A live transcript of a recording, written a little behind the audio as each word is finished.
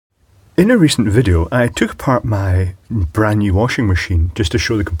In a recent video, I took apart my brand new washing machine just to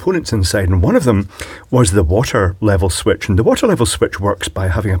show the components inside, and one of them was the water level switch. And the water level switch works by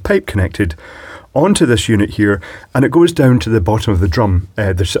having a pipe connected onto this unit here, and it goes down to the bottom of the drum,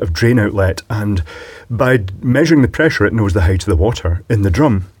 the sort of drain outlet, and by measuring the pressure it knows the height of the water in the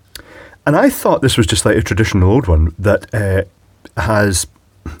drum. And I thought this was just like a traditional old one that has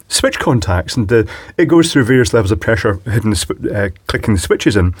switch contacts, and it goes through various levels of pressure, clicking the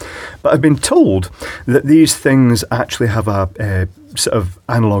switches in. But I've been told that these things actually have a sort of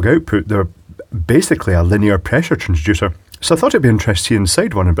analog output. They're basically a linear pressure transducer. So I thought it'd be interesting to see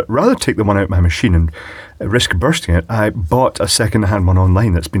inside one, but rather take the one out of my machine and risk bursting it, I bought a second-hand one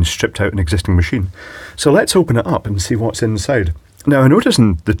online that's been stripped out an existing machine. So let's open it up and see what's inside. Now I notice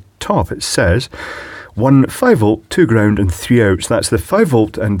in the top it says 1 5V, 2 ground and 3 out. So that's the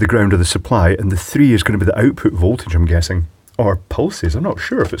 5V and the ground of the supply, and the 3 is going to be the output voltage, I'm guessing. Or pulses. I'm not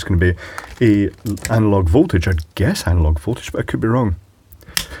sure if it's going to be a analog voltage. I'd guess analog voltage, but I could be wrong.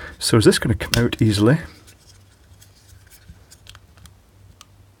 So is this going to come out easily?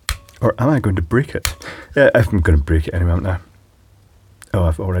 Or am I going to break it? I'm going to break it anyway, aren't I? Oh,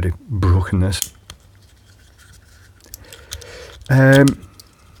 I've already broken this.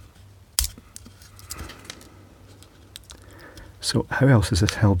 So how else is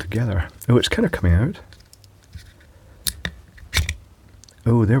this held together? Oh, it's kind of coming out.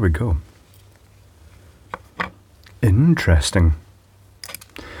 Oh, there we go. Interesting.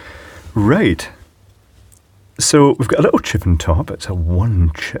 Right. So we've got a little chip on top. It's a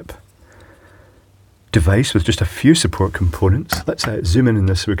 1-chip device with just a few support components. Let's zoom in on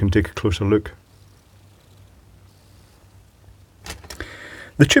this so we can take a closer look.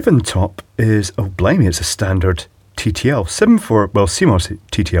 The chip on top is, oh blimey, it's a standard TTL, CMOS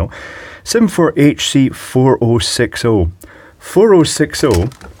TTL, 74HC4060. 4060,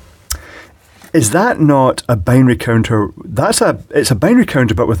 is that not a binary counter? It's a binary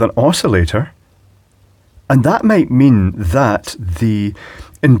counter but with an oscillator. And that might mean that the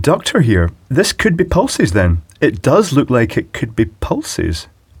inductor here, this could be pulses then. It does look like it could be pulses.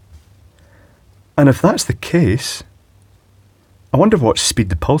 And if that's the case, I wonder what speed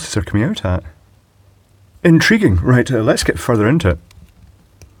the pulses are coming out at. Intriguing. Right, let's get further into it.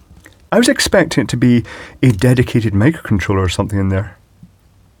 I was expecting it to be a dedicated microcontroller or something in there.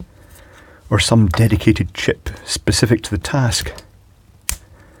 Or some dedicated chip specific to the task.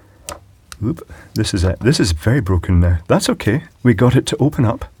 Oop, this is very broken now. That's okay. We got it to open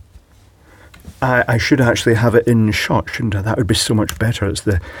up. I should actually have it in shot, shouldn't I? That would be so much better. It's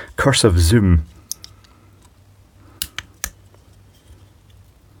the curse of zoom.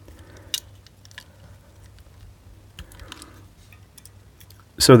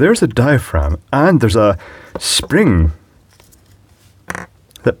 So there's a diaphragm, and there's a spring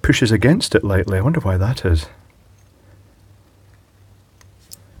that pushes against it lightly. I wonder why that is.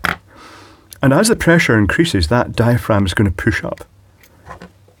 And as the pressure increases, that diaphragm is going to push up.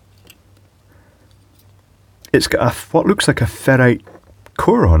 It's got what looks like a ferrite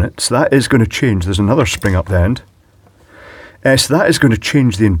core on it, so that is going to change. There's another spring up the end. So that is going to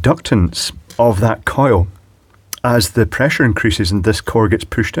change the inductance of that coil as the pressure increases and this core gets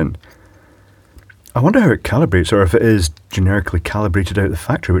pushed in. I wonder how it calibrates, or if it is generically calibrated out of the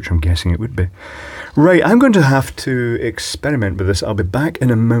factory, which I'm guessing it would be. Right, I'm going to have to experiment with this. I'll be back in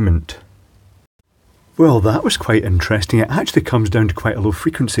a moment. Well, that was quite interesting. It actually comes down to quite a low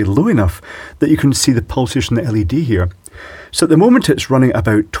frequency, low enough that you can see the pulses in the LED here. So at the moment it's running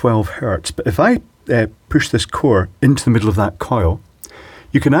about 12 Hertz, but if I push this core into the middle of that coil,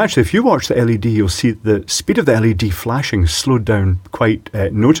 you can actually, if you watch the LED, you'll see the speed of the LED flashing slowed down quite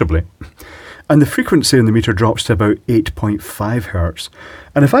notably. And the frequency in the meter drops to about 8.5 Hertz.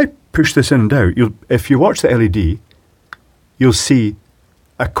 And if I push this in and out, if you watch the LED, you'll see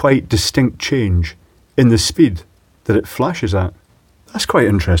a quite distinct change in the speed that it flashes at. That's quite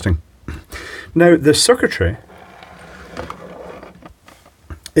interesting. Now, the circuitry,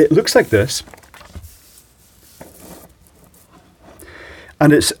 it looks like this.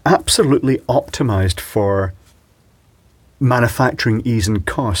 And it's absolutely optimized for manufacturing ease and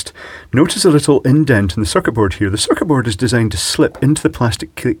cost. Notice a little indent in the circuit board here. The circuit board is designed to slip into the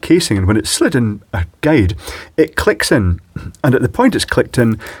plastic casing, and when it's slid in a guide, it clicks in. And at the point it's clicked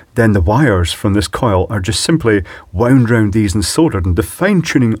in, then the wires from this coil are just simply wound round these and soldered. And the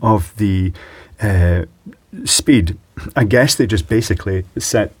fine-tuning of the speed, I guess they just basically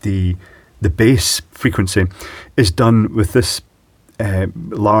set the base frequency, is done with this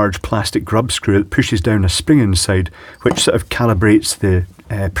large plastic grub screw that pushes down a spring inside, which sort of calibrates the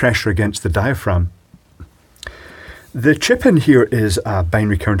pressure against the diaphragm. The chip in here is a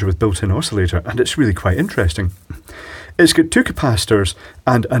binary counter with built-in oscillator, and it's really quite interesting. It's got two capacitors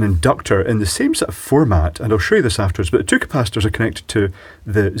and an inductor in the same sort of format, and I'll show you this afterwards, but the two capacitors are connected to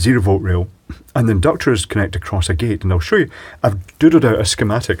the 0 volt rail, and the inductor is connected across a gate, and I'll show you. I've doodled out a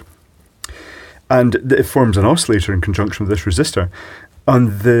schematic, and it forms an oscillator in conjunction with this resistor.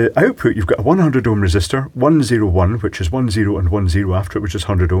 On the output, you've got a 100 ohm resistor, 101, which is 10 and 10 after it, which is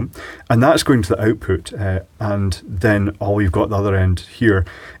 100 ohm, and that's going to the output, and then all you've got at the other end here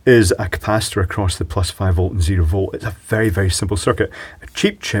is a capacitor across the plus 5 volt and 0 volt. It's a very, very simple circuit. A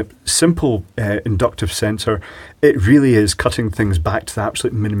cheap chip, simple inductive sensor. It really is cutting things back to the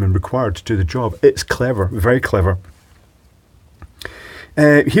absolute minimum required to do the job. It's clever, very clever.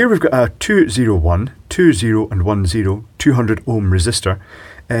 Here we've got a 201, 20 and 10, 200 ohm resistor.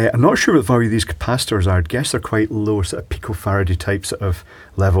 I'm not sure what the value of these capacitors are. I'd guess they're quite low, sort of picofarady type sort of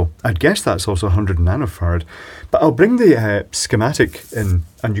level. I'd guess that's also 100 nanofarad. But I'll bring the schematic in,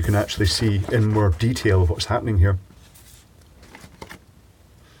 and you can actually see in more detail what's happening here.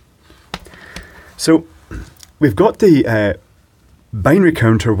 So we've got the binary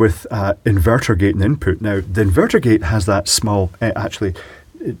counter with inverter gate and input. Now, the inverter gate has that small,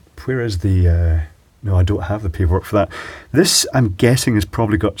 where is the, no, I don't have the paperwork for that. This, I'm guessing, has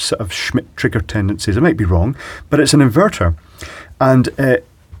probably got sort of Schmidt trigger tendencies. I might be wrong, but it's an inverter. And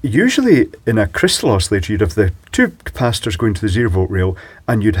usually in a crystal oscillator, you'd have the two capacitors going to the 0 volt rail,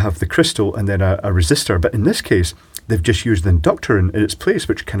 and you'd have the crystal and then a resistor. But in this case, they've just used the inductor in its place,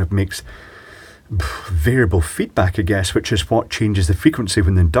 which kind of makes variable feedback, I guess, which is what changes the frequency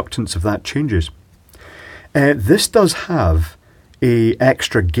when the inductance of that changes. This does have a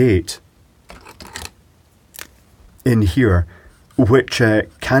extra gate in here, which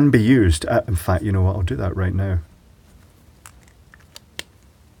can be used. In fact, you know what? I'll do that right now.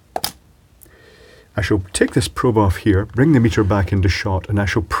 I shall take this probe off here, bring the meter back into shot, and I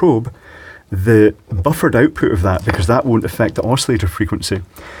shall probe the buffered output of that, because that won't affect the oscillator frequency.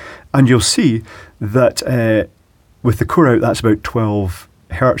 And you'll see that with the core out, that's about 12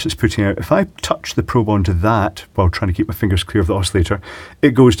 hertz it's putting out. If I touch the probe onto that, while trying to keep my fingers clear of the oscillator,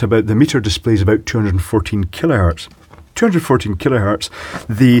 it goes to about, the meter displays about 214 kilohertz. 214 kilohertz.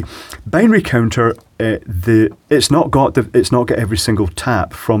 The binary counter, it's not got every single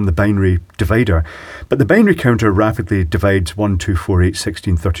tap from the binary divider, but the binary counter rapidly divides 1, 2, 4, 8,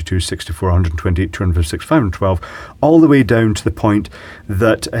 16, 32, 64, 128, 256, 512, all the way down to the point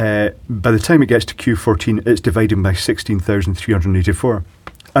that by the time it gets to Q14, it's dividing by 16,384.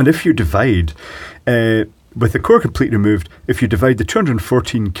 And if you divide, with the core completely removed, if you divide the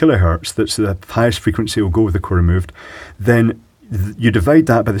 214 kilohertz, that's the highest frequency will go with the core removed, then you divide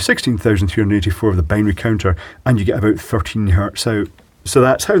that by the 16,384 of the binary counter, and you get about 13 hertz out. So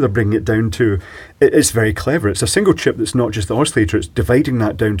that's how they're bringing it down to. It's very clever. It's a single chip that's not just the oscillator, it's dividing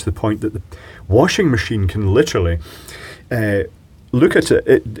that down to the point that the washing machine can literally look at it.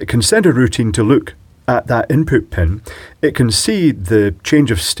 It can send a routine to look at that input pin. It can see the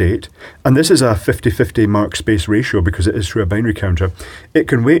change of state, and this is a 50-50 mark space ratio because it is through a binary counter. It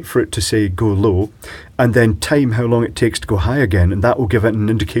can wait for it to say go low, and then time how long it takes to go high again, and that will give it an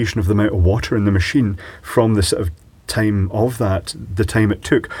indication of the amount of water in the machine from the sort of time of that, the time it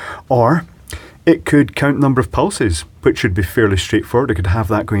took. Or it could count number of pulses, which should be fairly straightforward. It could have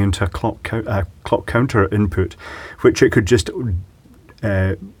that going into a clock counter input, which it could just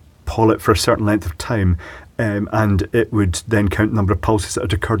poll it for a certain length of time, and it would then count the number of pulses that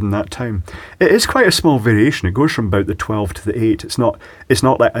had occurred in that time. It is quite a small variation. It goes from about the 12 to the 8. It's not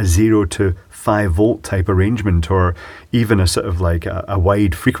like a 0 to 5 volt type arrangement, or even a sort of like a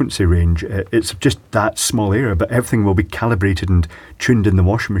wide frequency range. It's just that small area, but everything will be calibrated and tuned in the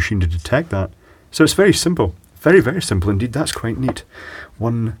washing machine to detect that. So it's very simple. Very, very simple indeed. That's quite neat.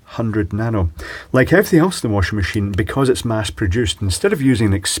 100 nano. Like everything else in the washing machine, because it's mass produced, instead of using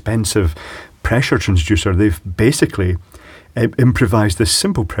an expensive pressure transducer, they've basically improvised this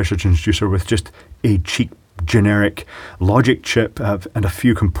simple pressure transducer with just a cheap generic logic chip and a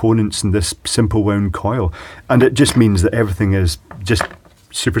few components in this simple wound coil. And it just means that everything is just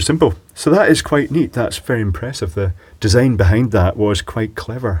super simple. So that is quite neat. That's very impressive. The design behind that was quite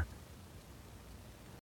clever.